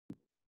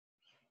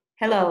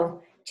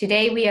Hello,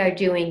 today we are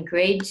doing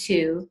grade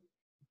 2,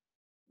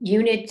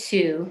 unit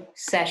 2,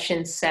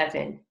 session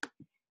 7.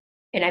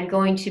 And I'm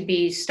going to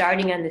be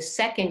starting on the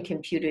second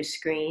computer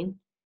screen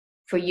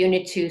for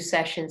unit 2,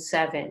 session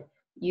 7.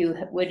 You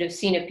would have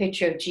seen a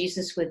picture of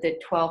Jesus with the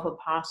 12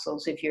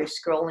 apostles if you're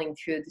scrolling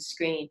through the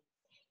screen.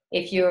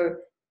 If you're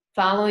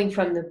following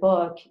from the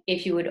book,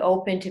 if you would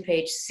open to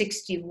page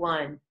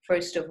 61,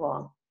 first of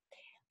all.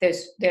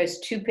 There's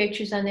two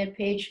pictures on that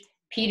page.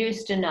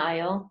 Peter's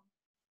denial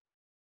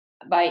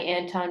by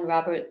Anton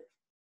Robert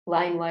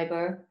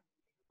Leinweber,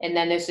 and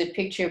then there's a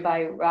picture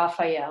by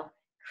Raphael,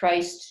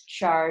 Christ's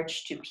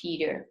charge to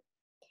Peter.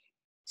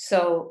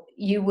 So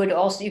you could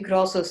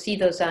also see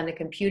those on the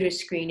computer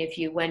screen if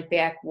you went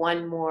back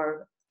one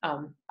more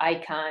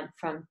icon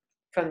from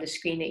the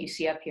screen that you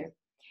see up here.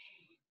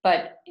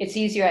 But it's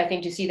easier, I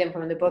think, to see them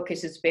from the book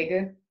because it's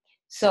bigger.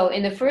 So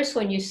in the first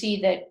one, you see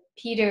that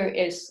Peter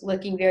is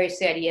looking very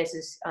sad. He has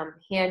his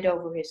hand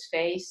over his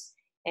face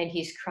and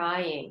he's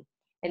crying.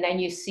 And then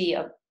you see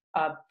a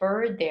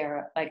bird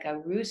there, like a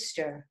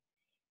rooster,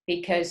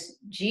 because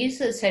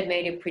Jesus had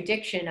made a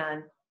prediction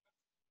on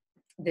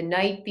the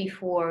night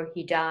before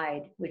he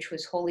died, which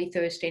was Holy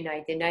Thursday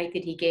night, the night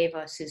that he gave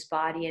us his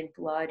body and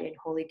blood in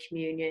Holy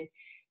Communion,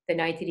 the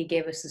night that he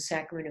gave us the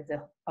sacrament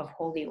of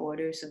holy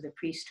orders of the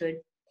priesthood.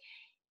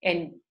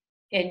 And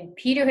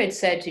Peter had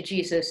said to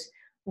Jesus,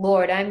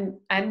 Lord, I'm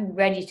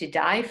ready to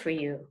die for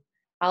you.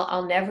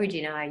 I'll never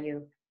deny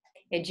you.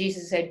 And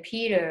Jesus said,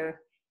 Peter,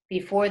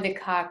 before the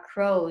cock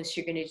crows,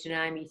 you're going to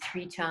deny me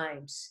 3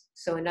 times.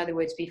 So in other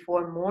words,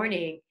 before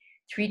morning,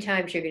 3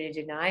 times you're going to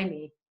deny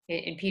me.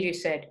 And Peter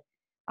said,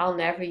 I'll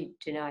never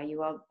deny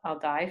you. I'll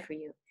die for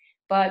you.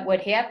 But what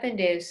happened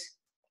is,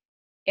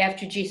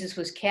 after Jesus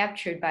was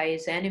captured by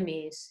his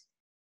enemies,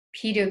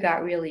 Peter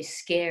got really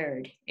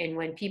scared. And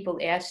when people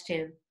asked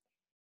him,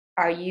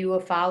 are you a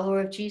follower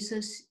of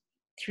Jesus?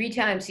 3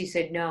 times he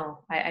said,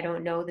 no, I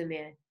don't know the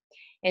man.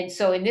 And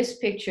so in this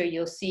picture,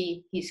 you'll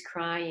see he's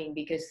crying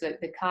because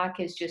the cock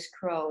has just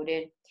crowed.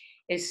 And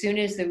as soon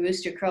as the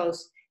rooster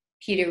crows,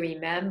 Peter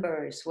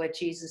remembers what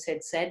Jesus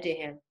had said to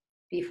him.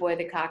 Before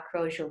the cock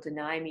crows, you'll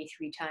deny me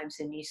 3 times.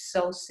 And he's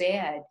so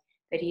sad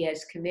that he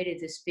has committed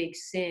this big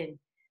sin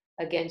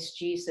against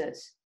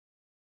Jesus.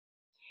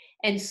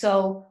 And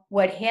so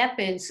what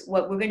happens,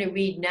 what we're going to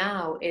read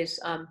now is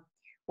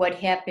what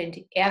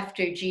happened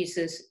after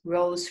Jesus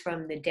rose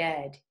from the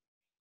dead.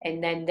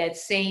 And then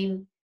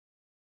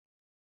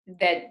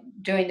that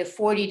during the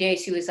 40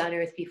 days he was on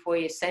earth before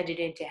he ascended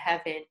into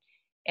heaven,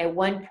 at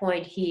one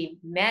point he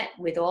met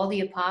with all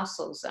the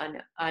apostles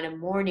on a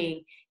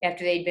morning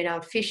after they'd been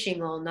out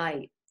fishing all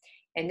night.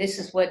 And this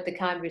is what the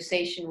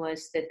conversation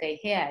was that they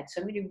had. So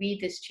I'm going to read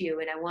this to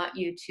you, and I want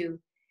you to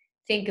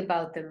think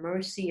about the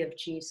mercy of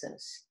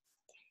Jesus.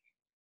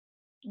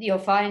 You'll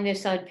find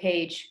this on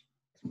page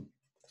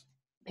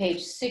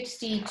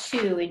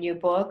 62 in your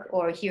book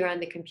or here on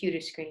the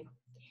computer screen.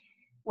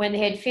 When they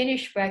had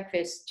finished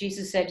breakfast,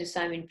 Jesus said to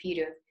Simon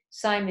Peter,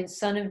 Simon,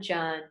 son of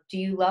John, do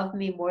you love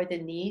me more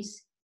than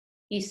these?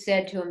 He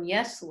said to him,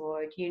 yes,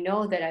 Lord, you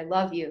know that I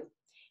love you.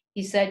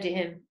 He said to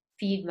him,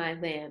 feed my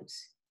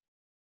lambs.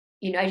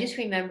 I just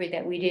remembered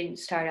that we didn't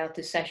start out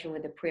the session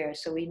with a prayer,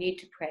 so we need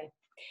to pray.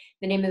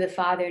 In the name of the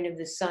Father, and of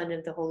the Son, and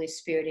of the Holy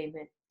Spirit,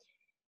 amen.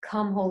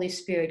 Come, Holy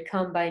Spirit,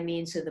 come by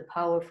means of the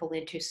powerful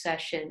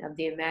intercession of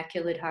the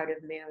Immaculate Heart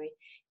of Mary,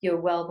 your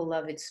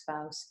well-beloved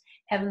spouse.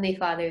 Heavenly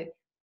Father,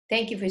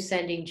 thank you for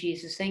sending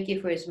Jesus. Thank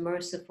you for his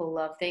merciful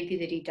love. Thank you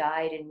that he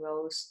died and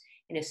rose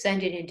and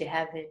ascended into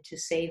heaven to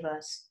save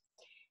us.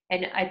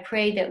 And I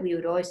pray that we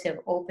would always have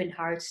open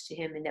hearts to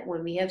him, and that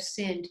when we have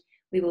sinned,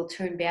 we will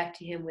turn back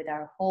to him with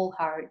our whole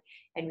heart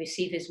and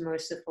receive his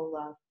merciful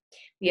love.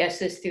 We ask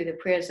this through the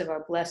prayers of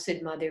our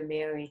Blessed Mother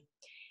Mary.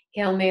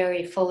 Hail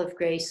Mary, full of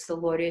grace, the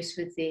Lord is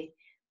with thee.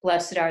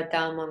 Blessed art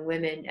thou among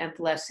women, and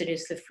blessed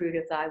is the fruit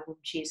of thy womb,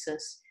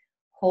 Jesus.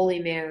 Holy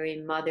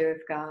Mary, Mother of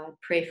God,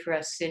 pray for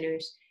us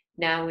sinners,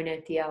 now and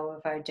at the hour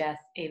of our death.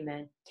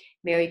 Amen.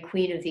 Mary,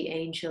 Queen of the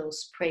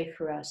angels, pray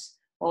for us.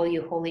 All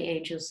you holy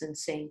angels and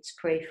saints,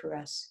 pray for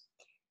us.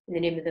 In the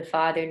name of the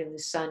Father, and of the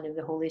Son, and of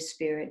the Holy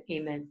Spirit.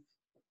 Amen.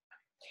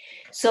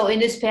 So in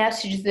this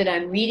passage that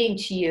I'm reading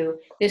to you,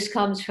 this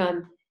comes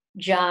from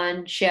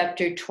John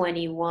chapter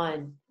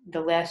 21,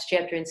 the last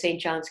chapter in St.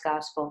 John's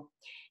Gospel.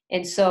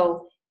 And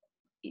so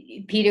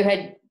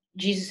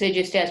Jesus had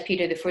just asked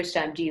Peter the first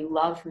time, do you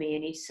love me?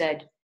 And he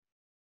said,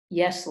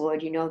 yes,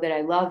 Lord, you know that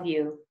I love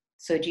you.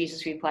 So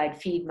Jesus replied,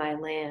 feed my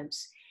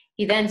lambs.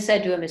 He then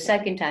said to him a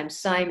second time,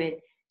 Simon,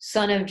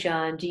 son of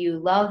John, do you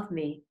love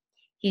me?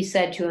 He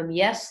said to him,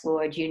 yes,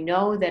 Lord, you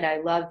know that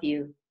I love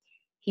you.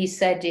 He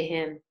said to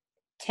him,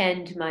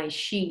 tend my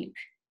sheep.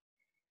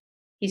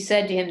 He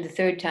said to him the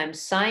third time,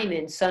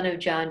 Simon, son of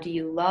John, do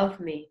you love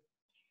me?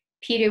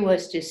 Peter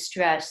was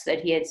distressed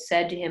that he had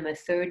said to him a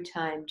third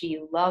time, do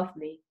you love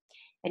me?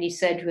 And he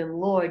said to him,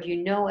 Lord, you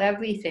know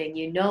everything.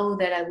 You know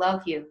that I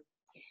love you.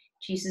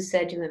 Jesus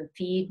said to him,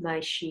 feed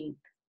my sheep.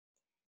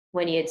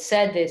 When he had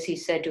said this, he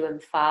said to him,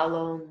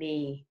 follow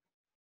me.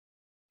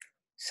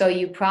 So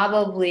you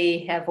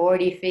probably have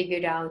already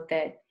figured out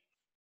that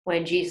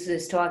when Jesus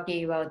is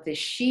talking about the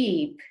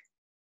sheep,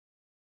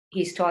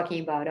 he's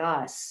talking about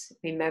us.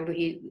 Remember,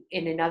 he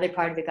in another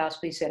part of the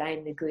gospel, he said, I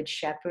am the good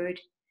shepherd.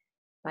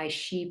 My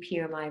sheep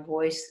hear my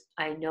voice.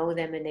 I know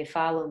them and they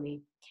follow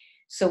me.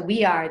 So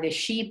we are the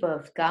sheep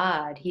of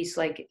God. He's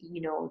like,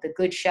 the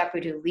good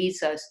shepherd who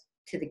leads us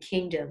to the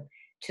kingdom,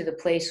 to the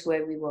place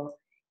where we will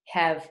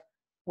have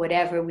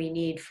whatever we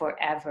need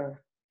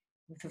forever,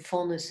 the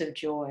fullness of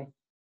joy.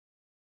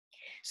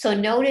 So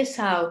notice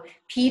how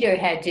Peter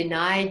had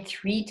denied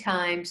 3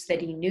 times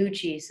that he knew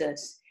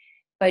Jesus.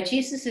 But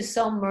Jesus is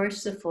so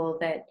merciful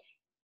that,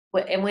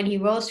 and when he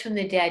rose from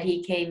the dead,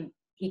 he came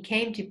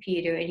to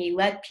Peter and he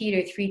let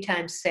Peter 3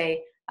 times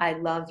say, I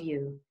love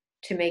you,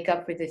 to make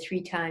up for the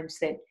 3 times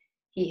that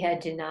he had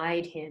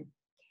denied him.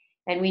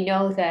 And we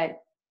know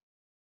that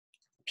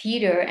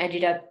Peter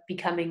ended up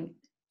becoming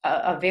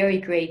a very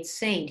great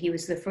saint. He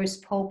was the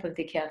first pope of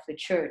the Catholic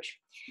Church.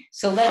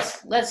 So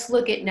let's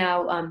look at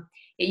now,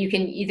 you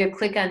can either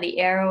click on the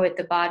arrow at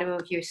the bottom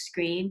of your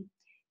screen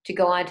to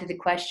go on to the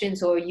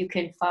questions, or you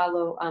can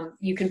follow,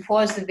 you can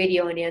pause the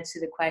video and answer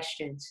the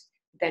questions.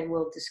 Then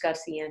we'll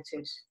discuss the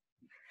answers.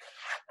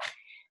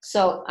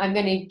 So I'm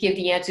going to give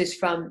the answers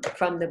from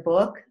the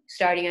book,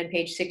 starting on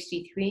page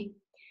 63.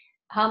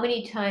 How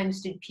many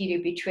times did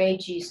Peter betray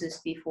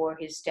Jesus before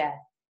his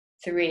death?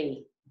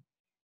 3.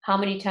 How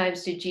many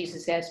times did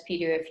Jesus ask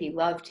Peter if he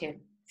loved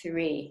him?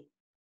 3.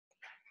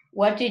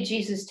 What did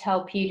Jesus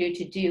tell Peter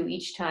to do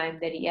each time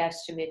that he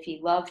asked him if he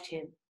loved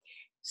him?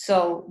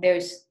 So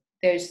there's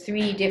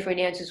 3 different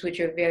answers which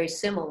are very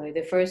similar.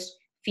 The first,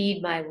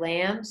 feed my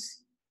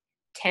lambs,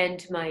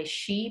 tend my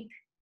sheep,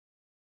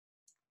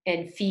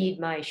 and feed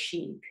my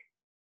sheep.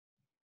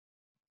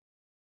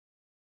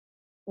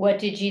 What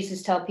did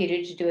Jesus tell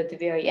Peter to do at the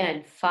very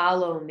end?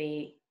 Follow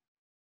me.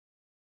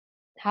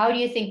 How do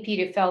you think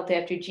Peter felt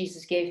after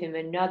Jesus gave him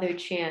another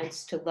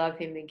chance to love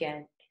him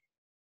again?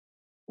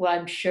 Well,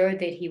 I'm sure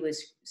that he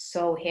was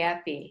so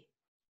happy.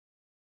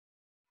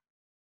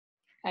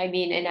 I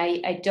mean, and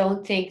I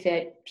don't think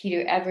that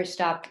Peter ever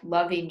stopped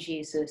loving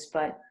Jesus,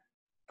 but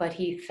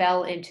he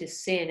fell into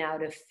sin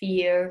out of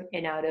fear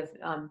and out of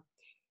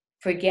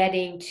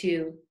forgetting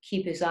to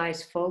keep his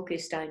eyes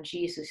focused on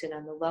Jesus and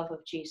on the love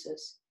of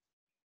Jesus.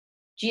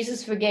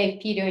 Jesus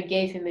forgave Peter and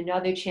gave him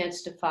another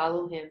chance to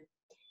follow him.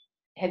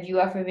 Have you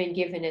ever been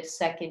given a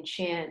second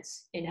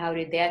chance, and how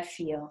did that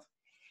feel?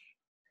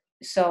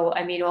 So,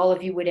 I mean, all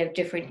of you would have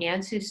different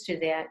answers to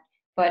that,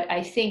 but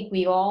I think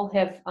we all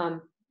have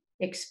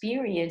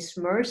experienced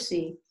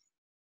mercy,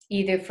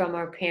 either from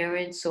our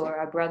parents or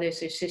our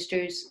brothers or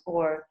sisters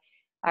or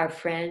our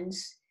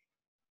friends,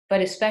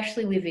 but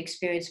especially we've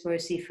experienced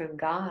mercy from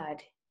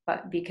God,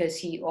 but because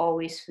he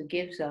always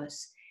forgives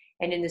us.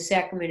 And in the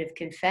sacrament of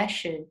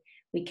confession,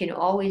 we can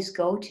always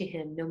go to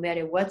him no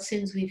matter what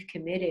sins we've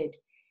committed.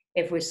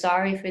 If we're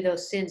sorry for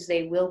those sins,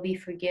 they will be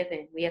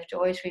forgiven. We have to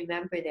always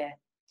remember that,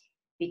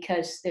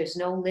 because there's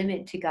no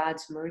limit to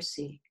God's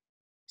mercy.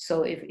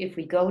 So if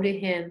we go to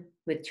him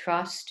with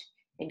trust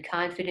and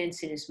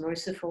confidence in his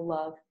merciful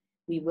love,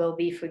 we will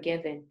be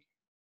forgiven.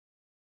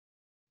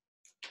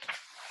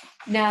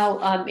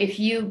 Now, if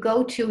you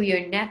go to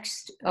your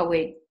next,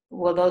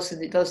 those are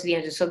the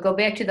answers. So go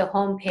back to the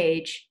home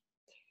page,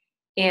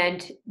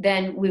 and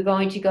then we're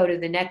going to go to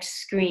the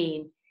next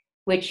screen,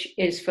 which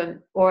is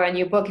or on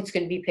your book, it's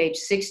going to be page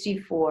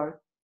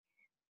 64,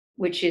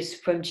 which is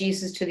from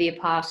Jesus to the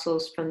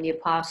apostles, from the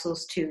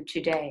apostles to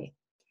today.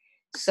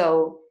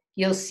 So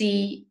you'll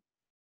see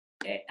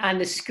on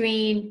the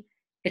screen,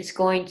 it's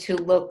going to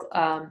look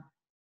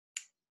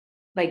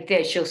like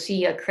this. You'll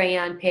see a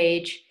crayon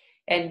page,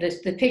 and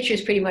the picture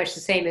is pretty much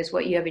the same as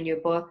what you have in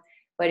your book,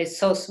 but it's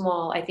so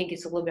small, I think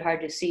it's a little bit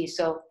hard to see.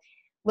 So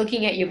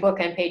looking at your book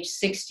on page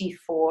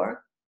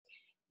 64,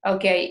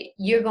 okay,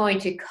 you're going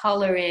to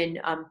color in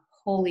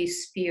Holy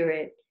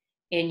Spirit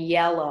in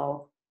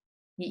yellow.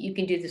 You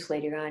can do this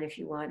later on if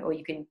you want, or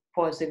you can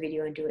pause the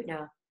video and do it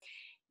now.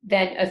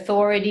 Then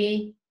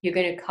authority, you're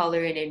going to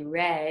color in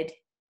red.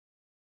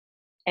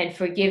 And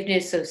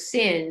forgiveness of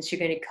sins, you're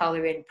going to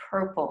color in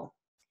purple.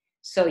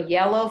 So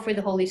yellow for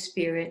the Holy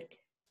Spirit,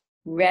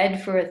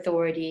 red for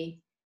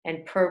authority,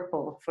 and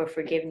purple for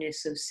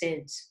forgiveness of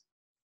sins.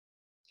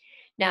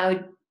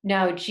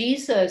 Now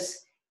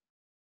Jesus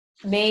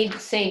made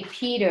St.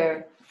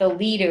 Peter the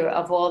leader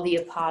of all the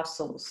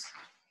apostles.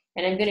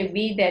 And I'm going to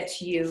read that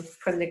to you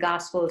from the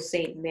Gospel of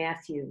St.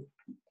 Matthew.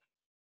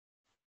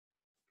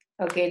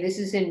 Okay, this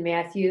is in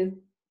Matthew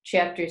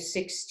chapter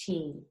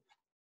 16.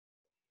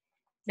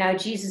 Now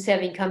Jesus,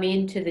 having come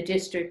into the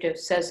district of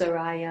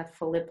Caesarea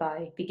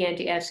Philippi, began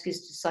to ask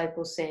his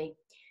disciples, saying,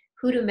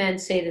 Who do men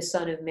say the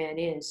Son of Man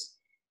is?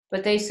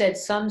 But they said,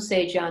 Some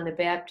say John the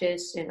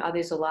Baptist, and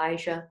others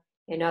Elijah,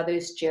 and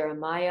others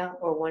Jeremiah,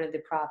 or one of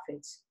the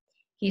prophets.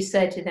 He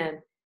said to them,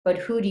 But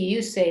who do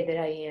you say that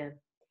I am?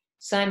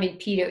 Simon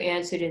Peter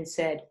answered and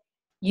said,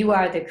 You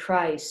are the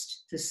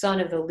Christ, the Son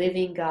of the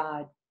living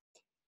God.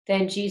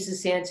 Then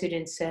Jesus answered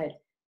and said,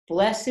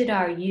 Blessed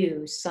are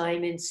you,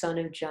 Simon, son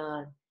of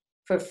John,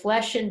 For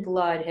flesh and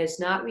blood has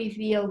not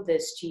revealed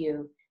this to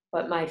you,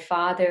 but my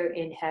Father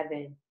in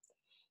heaven.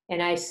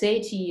 And I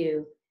say to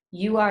you,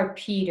 you are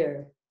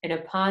Peter, and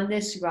upon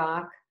this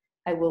rock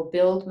I will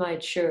build my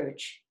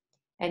church,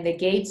 and the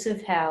gates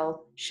of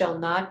hell shall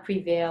not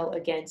prevail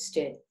against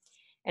it.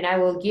 And I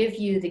will give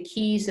you the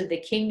keys of the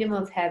kingdom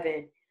of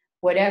heaven.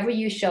 Whatever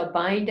you shall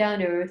bind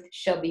on earth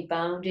shall be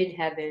bound in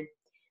heaven.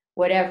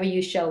 Whatever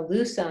you shall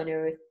loose on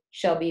earth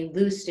shall be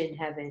loosed in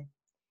heaven.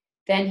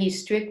 Then he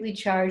strictly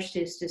charged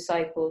his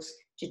disciples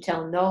to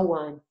tell no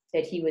one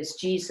that he was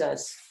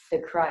Jesus the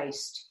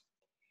Christ.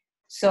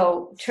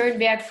 So turn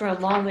back for a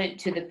moment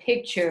to the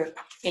picture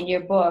in your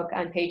book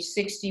on page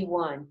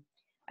 61,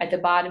 at the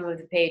bottom of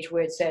the page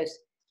where it says,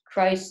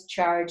 Christ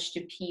charged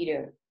to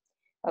Peter.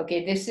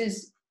 Okay,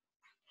 Jesus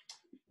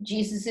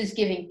is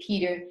giving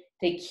Peter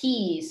the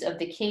keys of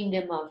the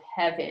kingdom of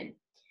heaven.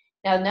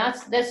 Now,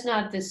 that's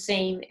not the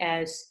same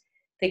as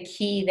the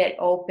key that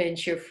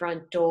opens your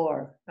front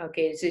door.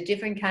 Okay, it's a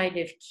different kind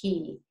of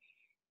key.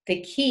 The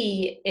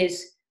key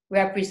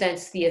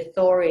represents the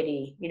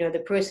authority. You know, the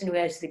person who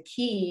has the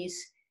keys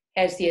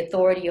has the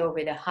authority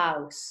over the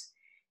house.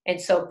 And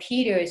so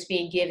Peter is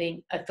being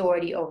given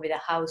authority over the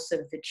house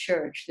of the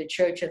church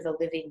of the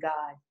living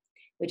God,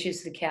 which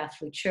is the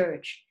Catholic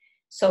Church.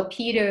 So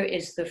Peter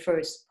is the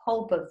first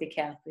pope of the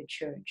Catholic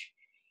Church.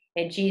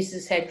 And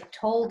Jesus had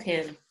told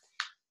him,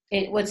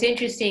 what's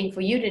interesting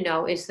for you to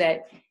know is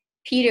that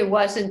Peter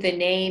wasn't the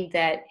name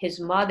that his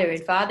mother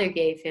and father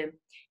gave him.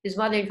 His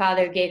mother and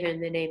father gave him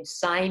the name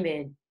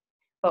Simon.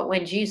 But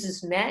when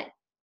Jesus met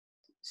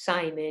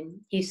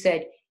Simon, he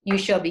said, you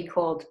shall be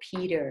called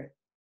Peter,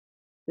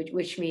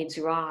 which means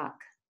rock.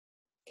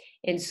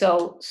 And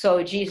so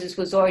Jesus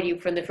was already,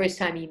 from the first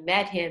time he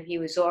met him, he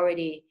was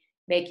already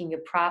making a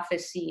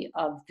prophecy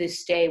of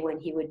this day when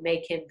he would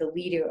make him the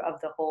leader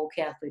of the whole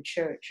Catholic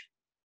Church.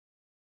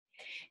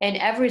 And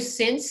ever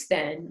since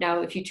then,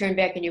 now if you turn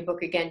back in your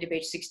book again to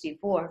page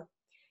 64,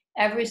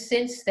 ever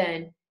since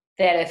then,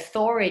 that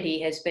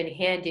authority has been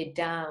handed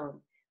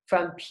down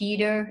from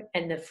Peter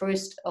and the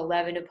first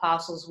 11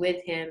 apostles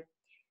with him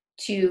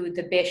to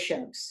the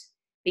bishops.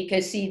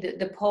 Because see,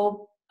 the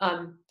Pope,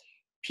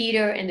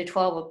 Peter and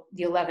the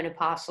 11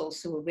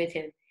 apostles who were with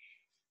him,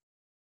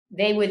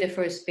 they were the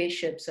first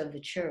bishops of the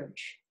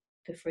church,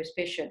 the first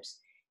bishops,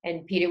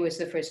 and Peter was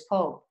the first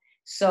Pope.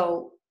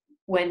 So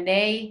when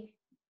they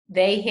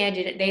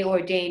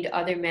ordained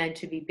other men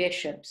to be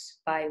bishops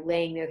by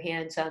laying their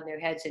hands on their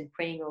heads and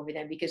praying over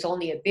them, because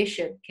only a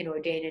bishop can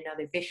ordain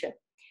another bishop.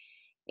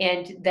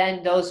 And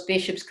then those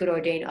bishops could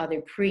ordain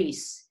other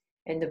priests,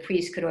 and the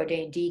priests could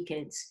ordain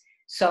deacons.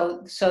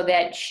 So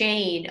that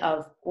chain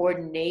of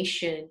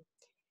ordination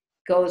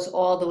goes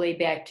all the way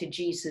back to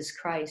Jesus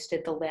Christ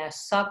at the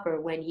Last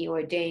Supper, when he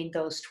ordained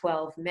those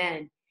 12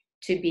 men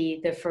to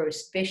be the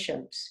first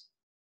bishops.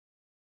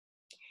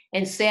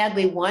 And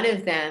sadly, one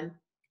of them,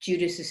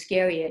 Judas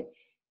Iscariot,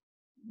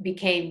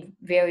 became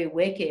very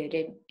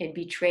wicked and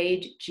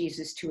betrayed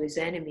Jesus to his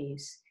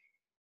enemies.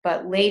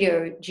 But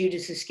later,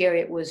 Judas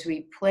Iscariot was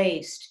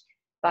replaced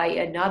by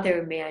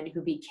another man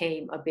who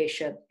became a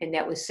bishop, and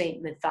that was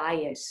Saint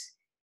Matthias,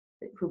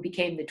 who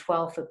became the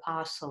 12th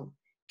apostle,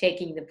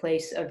 taking the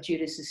place of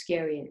Judas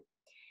Iscariot.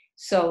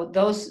 So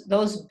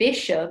those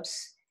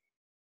bishops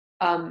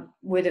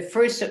were the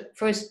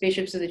first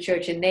bishops of the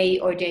church, and they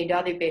ordained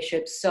other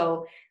bishops.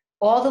 So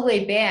all the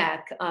way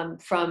back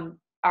from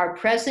our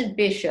present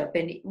bishop,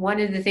 and one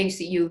of the things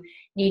that you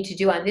need to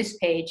do on this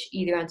page,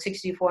 either on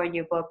 64 in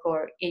your book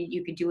or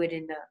you can do it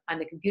on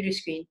the computer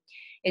screen,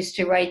 is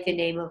to write the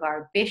name of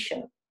our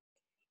bishop.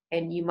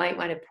 And you might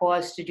want to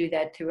pause to do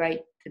that, to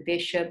write the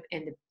bishop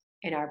and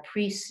our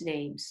priests'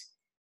 names.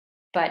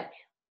 But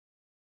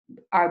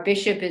our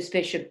bishop is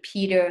Bishop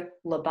Peter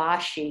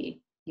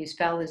Labasci. You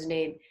spell his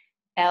name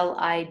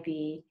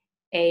Libasci,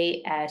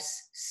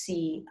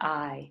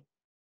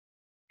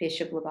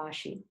 Bishop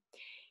Labasci.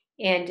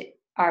 And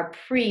our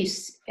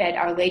priests at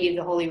Our Lady of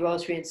the Holy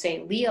Rosary and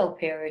St. Leo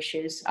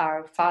parishes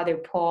are Father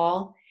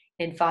Paul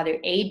and Father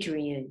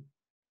Adrian.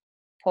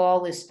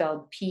 Paul is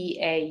spelled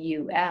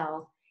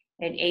Paul,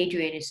 and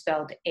Adrian is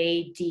spelled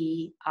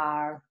Adrian.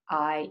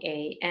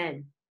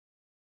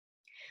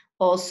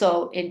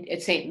 Also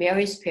at St.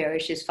 Mary's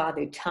Parish is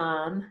Father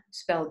Tom,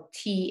 spelled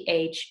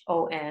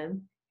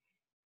Thom,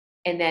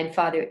 and then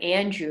Father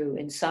Andrew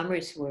in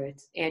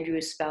Somersworth. Andrew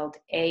is spelled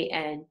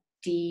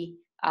Andrew.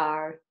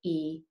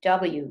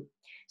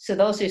 So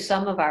those are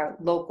some of our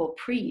local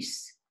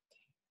priests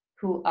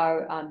who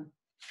are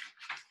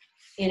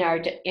in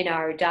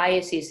our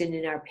diocese and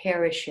in our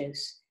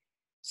parishes.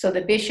 So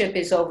the bishop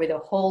is over the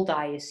whole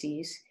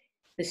diocese.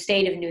 The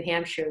state of New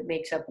Hampshire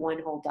makes up one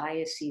whole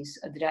diocese,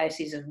 the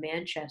Diocese of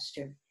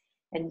Manchester.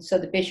 And so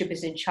the bishop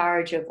is in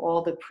charge of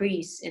all the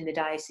priests in the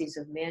Diocese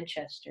of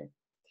Manchester.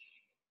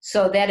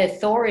 So that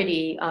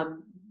authority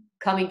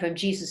coming from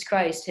Jesus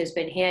Christ has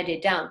been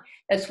handed down.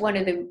 That's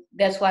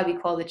why we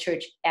call the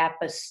church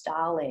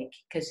apostolic,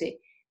 because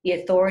the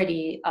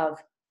authority of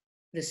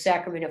the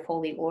sacrament of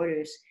holy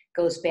orders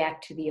goes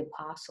back to the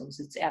apostles.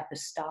 It's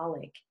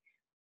apostolic.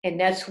 And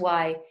that's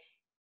why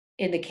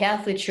in the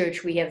Catholic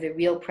Church, we have the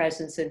real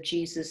presence of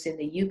Jesus in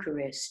the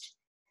Eucharist,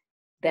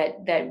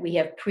 that we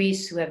have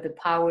priests who have the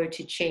power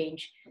to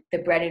change the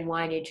bread and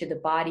wine into the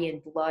body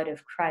and blood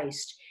of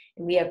Christ.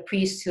 And we have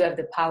priests who have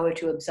the power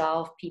to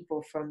absolve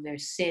people from their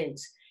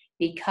sins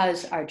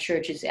because our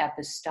church is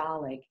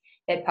apostolic.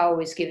 That power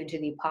was given to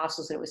the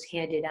apostles and it was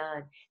handed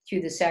on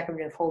through the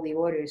sacrament of holy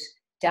orders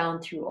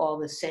down through all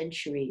the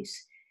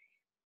centuries.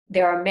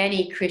 There are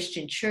many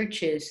Christian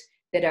churches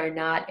that are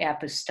not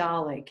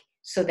apostolic,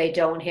 so they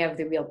don't have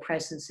the real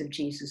presence of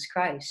Jesus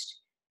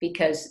Christ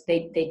because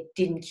they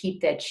didn't keep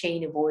that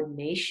chain of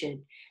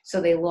ordination. So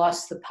they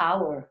lost the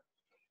power.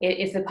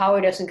 If the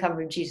power doesn't come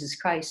from Jesus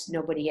Christ,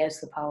 nobody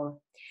has the power.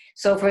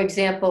 So for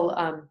example,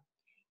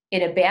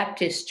 in a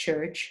Baptist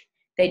church,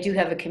 they do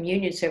have a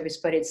communion service,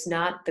 but it's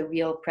not the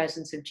real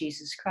presence of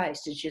Jesus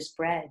Christ. It's just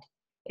bread.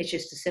 It's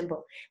just a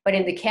symbol. But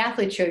in the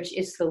Catholic Church,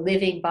 it's the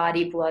living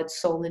body, blood,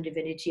 soul, and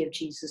divinity of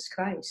Jesus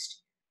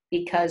Christ,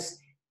 because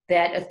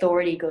that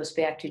authority goes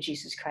back to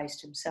Jesus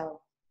Christ himself.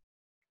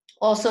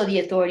 Also, the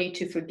authority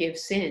to forgive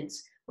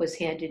sins was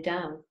handed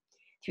down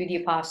through the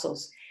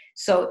apostles.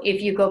 So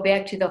if you go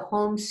back to the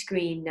home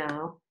screen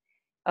now,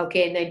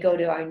 okay, and then go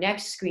to our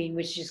next screen,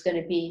 which is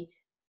going to be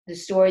the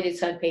story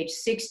that's on page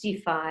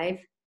 65,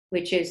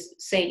 which is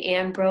St.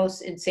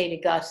 Ambrose and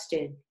St.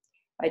 Augustine.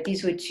 Right,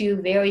 these were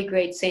two very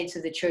great saints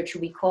of the church.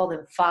 We call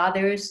them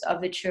fathers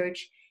of the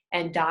church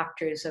and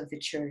doctors of the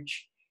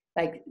church.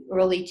 Like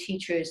early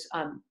teachers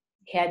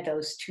had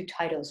those two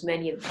titles.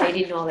 Many of they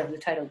didn't all have the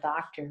title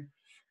doctor,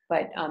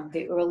 but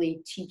the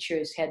early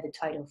teachers had the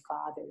title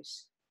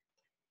fathers.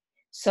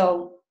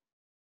 So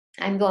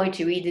I'm going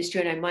to read this to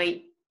you, and I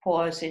might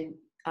pause and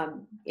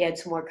add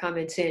some more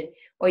comments in.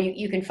 Or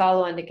you can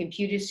follow on the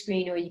computer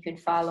screen, or you can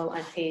follow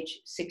on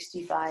page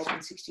 65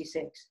 and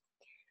 66.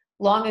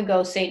 Long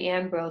ago, St.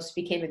 Ambrose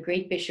became a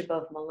great bishop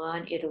of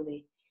Milan,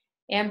 Italy.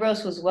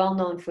 Ambrose was well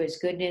known for his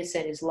goodness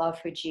and his love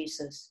for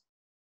Jesus.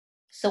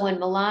 So when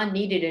Milan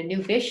needed a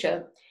new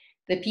bishop,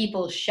 the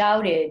people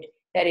shouted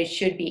that it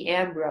should be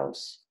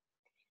Ambrose.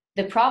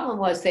 The problem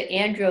was that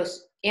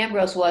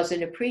Ambrose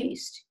wasn't a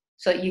priest.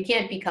 So you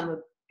can't become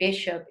a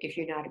bishop if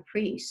you're not a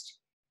priest.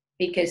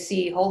 Because,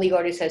 see, Holy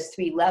Orders has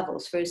 3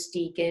 levels: first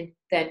deacon,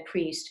 then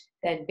priest,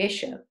 then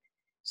bishop.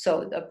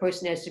 So a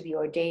person has to be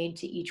ordained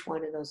to each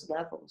one of those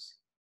levels.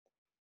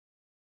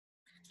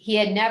 He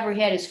had never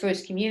had his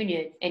first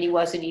communion, and he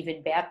wasn't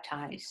even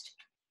baptized.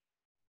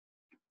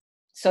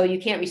 So you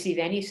can't receive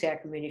any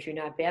sacrament if you're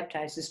not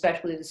baptized,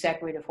 especially the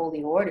sacrament of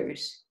Holy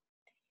Orders.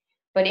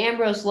 But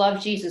Ambrose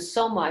loved Jesus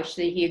so much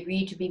that he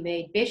agreed to be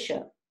made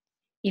bishop.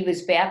 He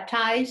was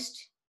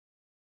baptized,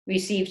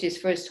 received his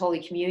first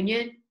Holy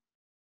Communion,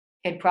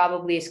 and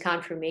probably his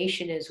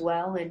confirmation as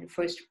well, and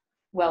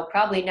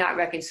probably not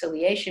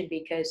reconciliation,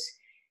 because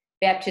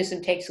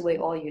baptism takes away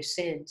all your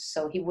sins.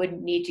 So he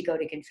wouldn't need to go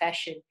to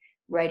confession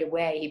right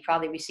away. He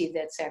probably received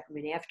that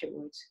sacrament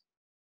afterwards.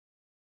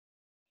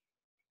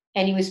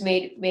 And he was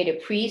made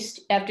a priest.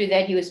 After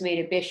that, he was made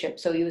a bishop.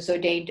 So he was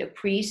ordained a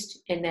priest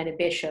and then a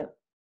bishop,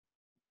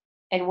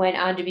 and went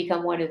on to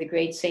become one of the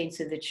great saints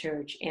of the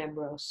church,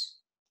 Ambrose.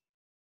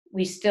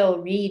 We still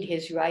read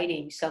his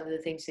writings, some of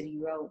the things that he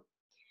wrote.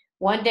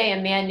 One day,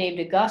 a man named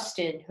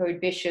Augustine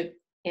heard Bishop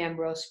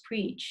Ambrose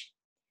preach.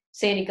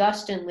 St.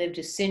 Augustine lived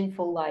a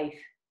sinful life.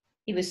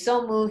 He was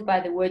so moved by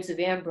the words of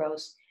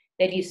Ambrose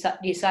that he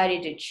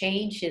decided to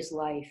change his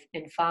life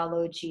and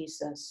follow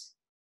Jesus.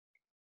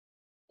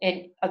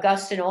 And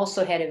Augustine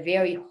also had a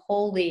very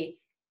holy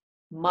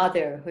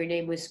mother. Her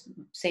name was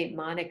Saint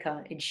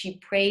Monica, and she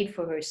prayed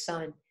for her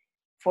son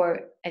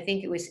for, I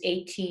think it was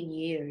 18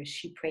 years.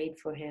 She prayed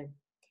for him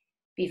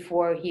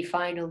before he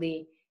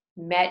finally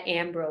met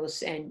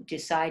Ambrose and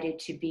decided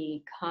to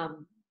be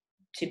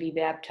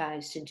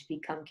baptized and to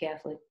become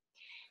Catholic.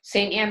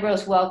 St.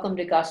 Ambrose welcomed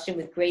Augustine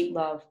with great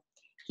love.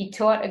 He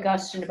taught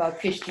Augustine about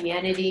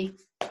Christianity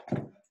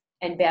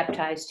and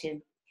baptized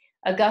him.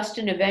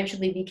 Augustine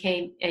eventually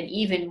became an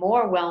even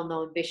more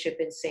well-known bishop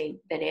and saint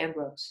than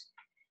Ambrose.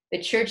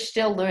 The church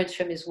still learns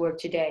from his work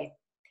today.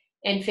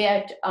 In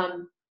fact,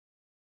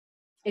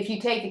 if you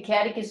take the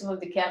Catechism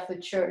of the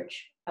Catholic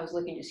Church, I was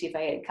looking to see if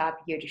I had a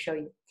copy here to show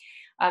you.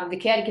 The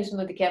Catechism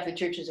of the Catholic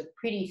Church is a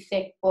pretty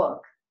thick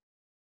book,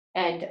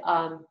 and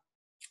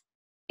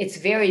it's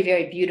very,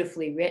 very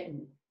beautifully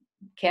written.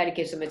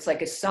 Catechism, it's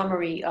like a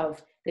summary of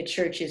the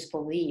church's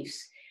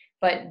beliefs.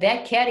 But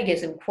that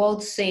catechism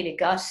quotes St.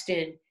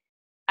 Augustine.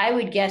 I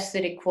would guess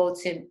that it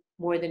quotes him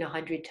more than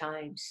 100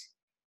 times.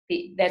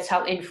 That's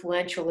how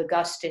influential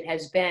Augustine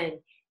has been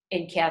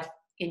in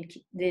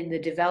the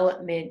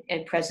development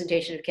and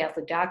presentation of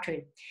Catholic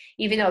doctrine,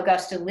 even though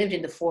Augustine lived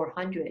in the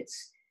 400s.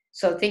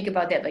 So think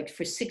about that, like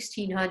for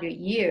 1600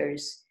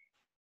 years,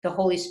 the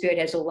Holy Spirit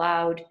has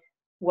allowed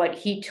what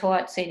he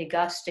taught St.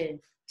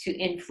 Augustine to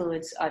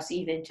influence us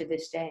even to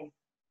this day.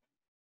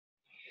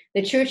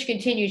 The church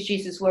continues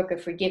Jesus' work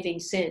of forgiving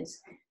sins.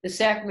 The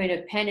sacrament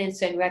of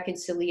penance and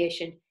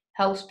reconciliation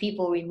helps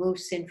people remove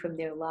sin from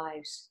their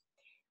lives.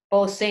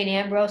 Both St.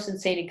 Ambrose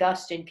and St.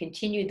 Augustine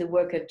continued the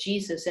work of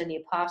Jesus and the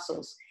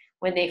apostles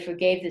when they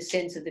forgave the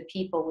sins of the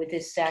people with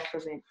this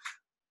sacrament.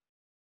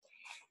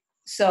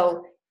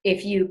 So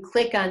if you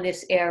click on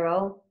this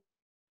arrow,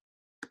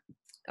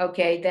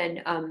 okay,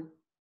 then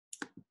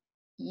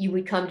you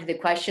would come to the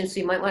questions. So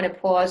you might want to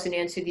pause and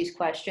answer these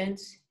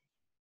questions.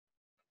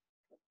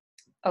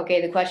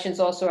 Okay, the questions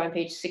also are on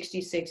page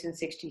 66 and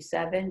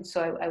 67.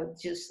 So I would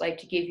just like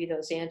to give you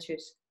those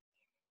answers.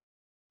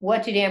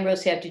 What did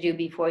Ambrose have to do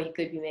before he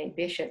could be made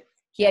bishop?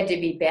 He had to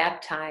be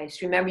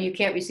baptized. Remember, you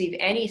can't receive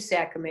any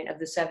sacrament of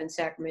the 7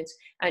 sacraments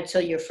until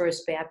you're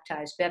first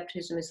baptized.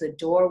 Baptism is the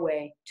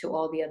doorway to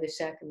all the other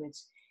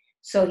sacraments.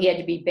 So he had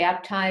to be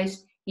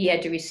baptized. He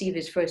had to receive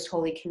his first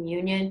Holy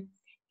Communion.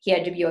 He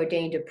had to be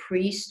ordained a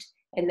priest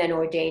and then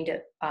ordained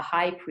a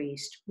high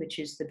priest, which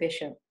is the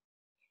bishop.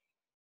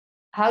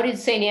 How did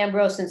St.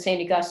 Ambrose and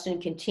St.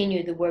 Augustine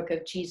continue the work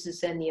of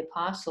Jesus and the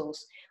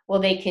apostles? Well,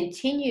 they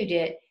continued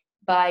it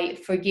by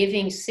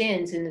forgiving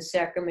sins in the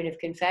sacrament of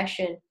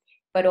confession,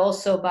 but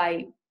also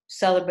by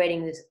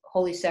celebrating the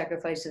holy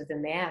sacrifice of the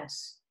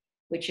Mass,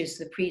 which is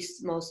the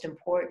priest's most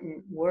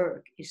important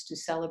work, is to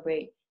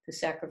celebrate the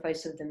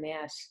sacrifice of the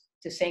Mass,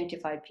 to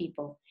sanctify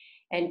people,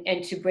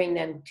 and to bring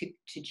them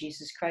to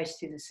Jesus Christ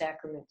through the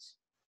sacraments.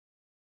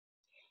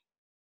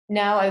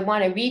 Now I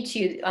want to read to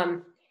you,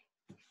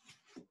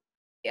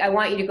 I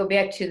want you to go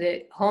back to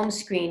the home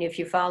screen if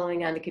you're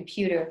following on the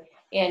computer,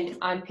 and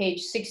on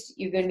page 6,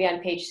 you're going to be on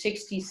page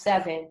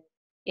 67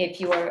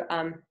 if you're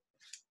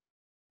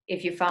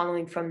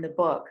following from the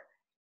book.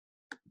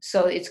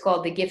 So it's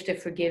called The Gift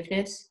of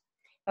Forgiveness.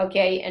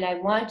 Okay, and I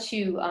want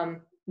to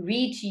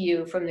read to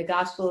you from the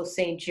Gospel of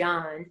St.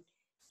 John,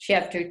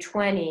 chapter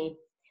 20,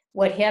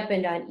 what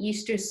happened on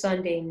Easter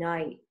Sunday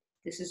night.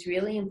 This is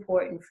really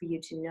important for you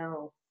to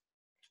know.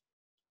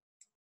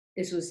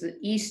 This was the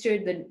Easter,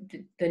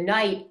 the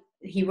night,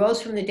 he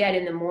rose from the dead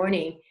in the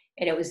morning,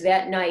 and it was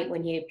that night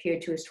when he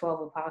appeared to his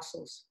 12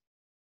 apostles.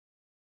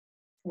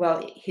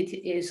 Well,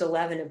 his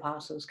 11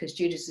 apostles, because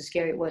Judas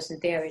Iscariot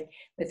wasn't there, and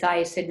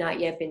Matthias had not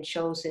yet been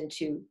chosen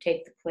to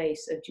take the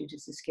place of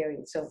Judas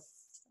Iscariot, so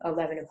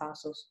 11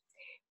 apostles.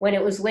 When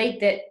it was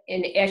late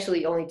and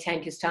actually only 10,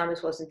 because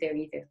Thomas wasn't there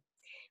either.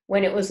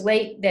 When it was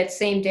late that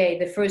same day,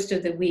 the first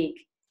of the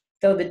week,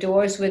 though the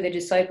doors where the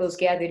disciples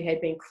gathered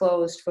had been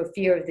closed for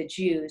fear of the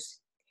Jews,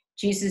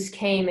 Jesus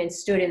came and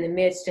stood in the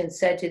midst and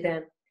said to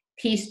them,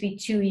 "Peace be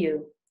to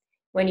you."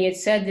 When he had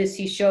said this,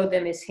 he showed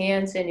them his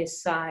hands and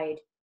his side.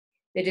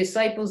 The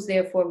disciples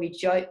therefore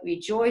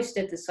rejoiced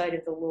at the sight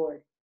of the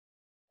Lord.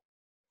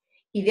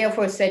 He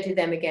therefore said to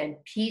them again,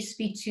 "Peace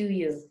be to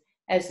you.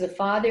 As the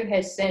Father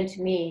has sent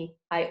me,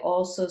 I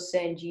also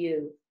send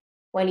you."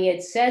 When he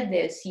had said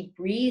this, he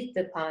breathed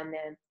upon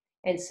them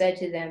and said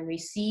to them,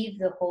 "Receive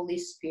the Holy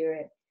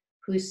Spirit.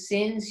 Whose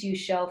sins you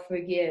shall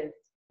forgive,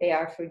 they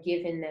are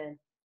forgiven them.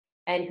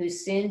 And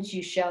whose sins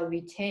you shall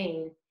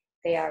retain,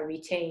 they are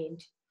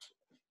retained."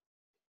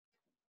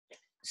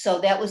 So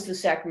that was the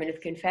sacrament of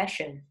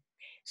confession.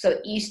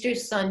 So Easter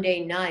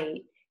Sunday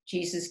night,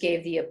 Jesus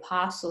gave the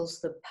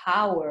apostles the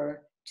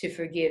power to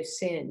forgive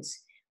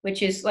sins,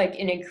 which is like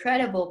an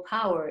incredible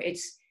power.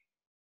 It's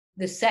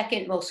the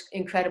second most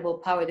incredible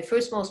power. The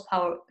first most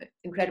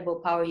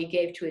incredible power he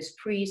gave to his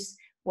priests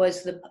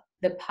was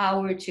the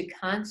power to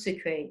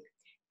consecrate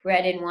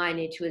bread and wine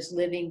into his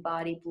living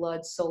body,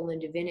 blood, soul,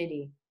 and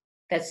divinity.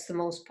 That's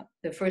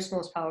the first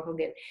most powerful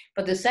gift.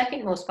 But the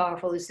second most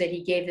powerful is that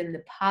he gave them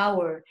the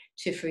power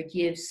to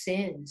forgive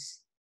sins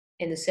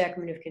in the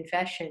sacrament of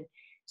confession.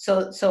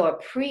 So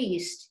a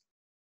priest,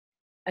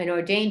 an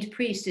ordained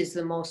priest, is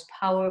the most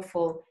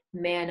powerful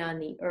man on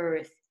the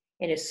earth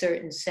in a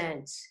certain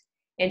sense.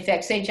 In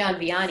fact, St. John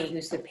Vianney,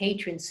 who's the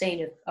patron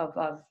saint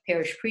of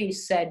parish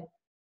priests, said,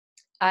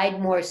 "I'd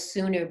more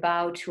sooner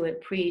bow to a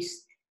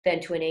priest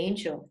than to an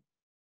angel."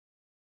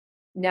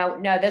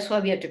 Now that's why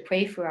we have to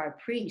pray for our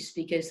priests,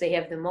 because they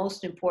have the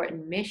most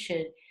important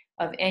mission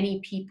of any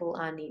people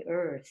on the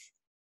earth.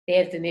 They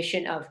have the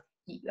mission of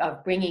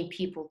bringing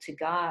people to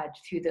God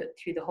through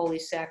the holy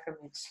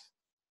sacraments.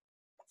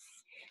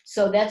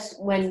 So that's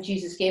when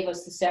Jesus gave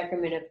us the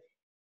sacrament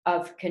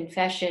of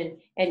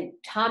confession, and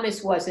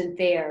Thomas wasn't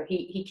there.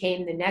 He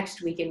came the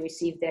next week and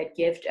received that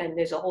gift, and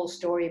there's a whole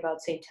story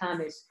about St.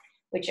 Thomas,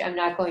 which I'm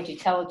not going to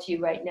tell it to you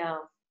right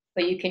now,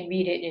 but you can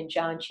read it in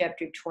John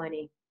chapter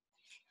 20.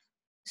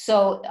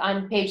 So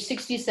on page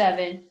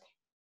 67,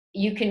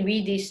 you can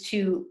read these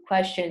 2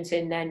 questions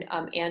and then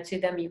answer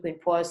them. You can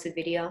pause the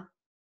video.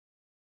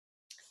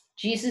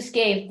 Jesus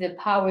gave the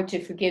power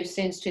to forgive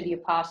sins to the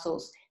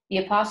apostles. The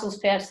apostles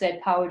passed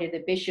that power to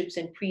the bishops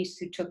and priests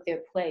who took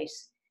their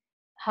place.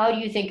 How do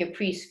you think a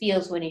priest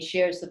feels when he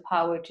shares the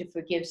power to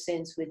forgive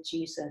sins with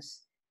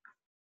Jesus?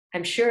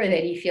 I'm sure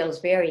that he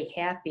feels very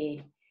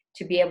happy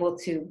to be able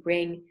to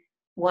bring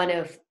one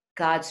of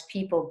God's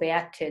people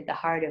back to the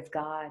heart of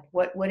God.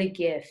 What a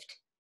gift.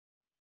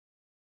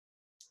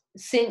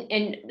 Sin,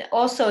 and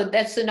also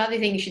that's another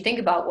thing you should think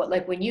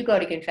about, when you go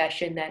to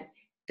confession, that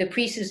the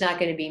priest is not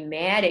going to be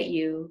mad at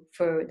you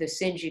for the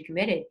sins you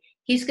committed.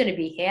 He's going to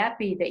be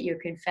happy that you're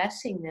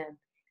confessing them,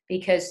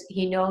 because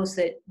he knows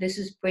that this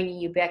is bringing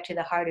you back to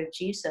the heart of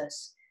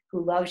Jesus,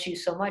 who loves you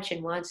so much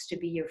and wants to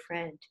be your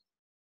friend.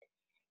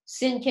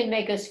 Sin can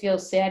make us feel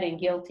sad and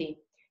guilty.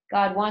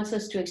 God wants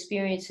us to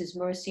experience his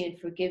mercy and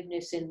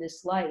forgiveness in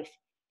this life.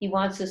 He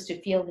wants us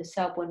to feel his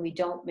help when we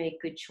don't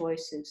make good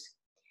choices.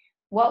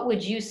 What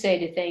would you say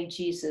to thank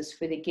Jesus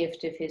for the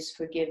gift of his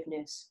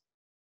forgiveness?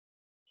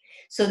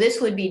 So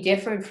this would be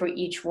different for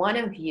each one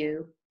of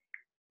you,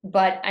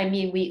 but I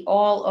mean, we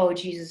all owe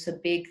Jesus a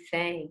big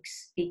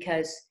thanks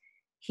because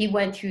he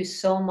went through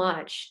so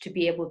much to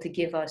be able to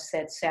give us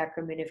that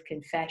sacrament of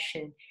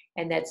confession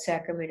and that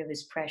sacrament of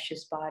his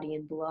precious body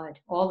and blood,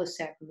 all the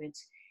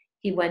sacraments.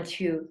 He went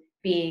through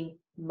being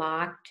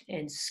mocked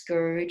and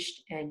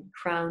scourged and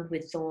crowned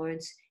with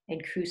thorns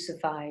and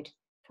crucified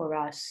for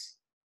us.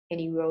 And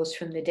he rose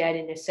from the dead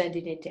and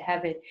ascended into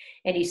heaven.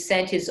 And he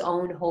sent his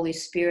own Holy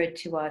Spirit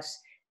to us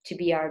to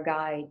be our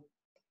guide.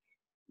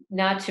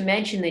 Not to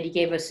mention that he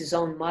gave us his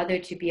own mother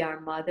to be our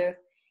mother,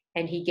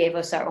 and he gave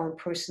us our own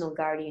personal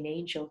guardian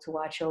angel to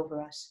watch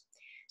over us.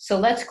 So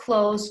let's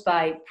close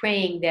by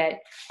praying that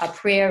a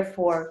prayer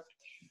for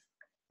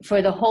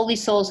the holy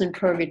souls in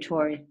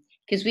purgatory,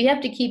 because we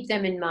have to keep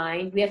them in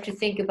mind. We have to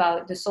think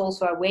about the souls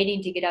who are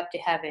waiting to get up to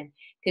heaven,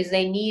 because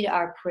they need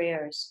our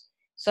prayers.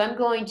 So I'm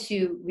going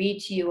to read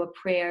to you a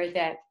prayer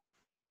that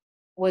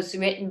was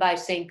written by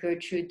St.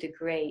 Gertrude the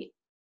Great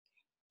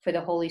for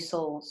the holy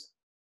souls.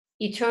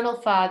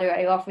 Eternal Father,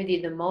 I offer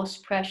thee the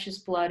most precious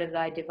blood of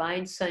thy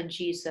divine Son,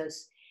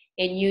 Jesus,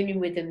 in union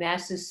with the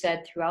masses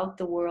said throughout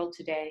the world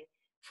today,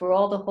 for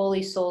all the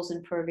holy souls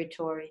in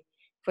purgatory,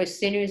 for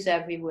sinners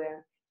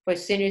everywhere, for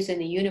sinners in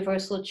the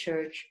universal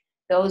church,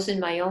 those in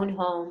my own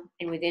home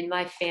and within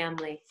my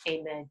family.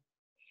 Amen.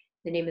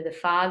 In the name of the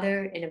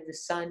Father, and of the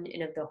Son,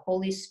 and of the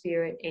Holy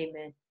Spirit.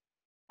 Amen.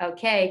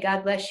 Okay,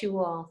 God bless you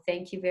all.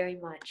 Thank you very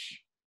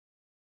much.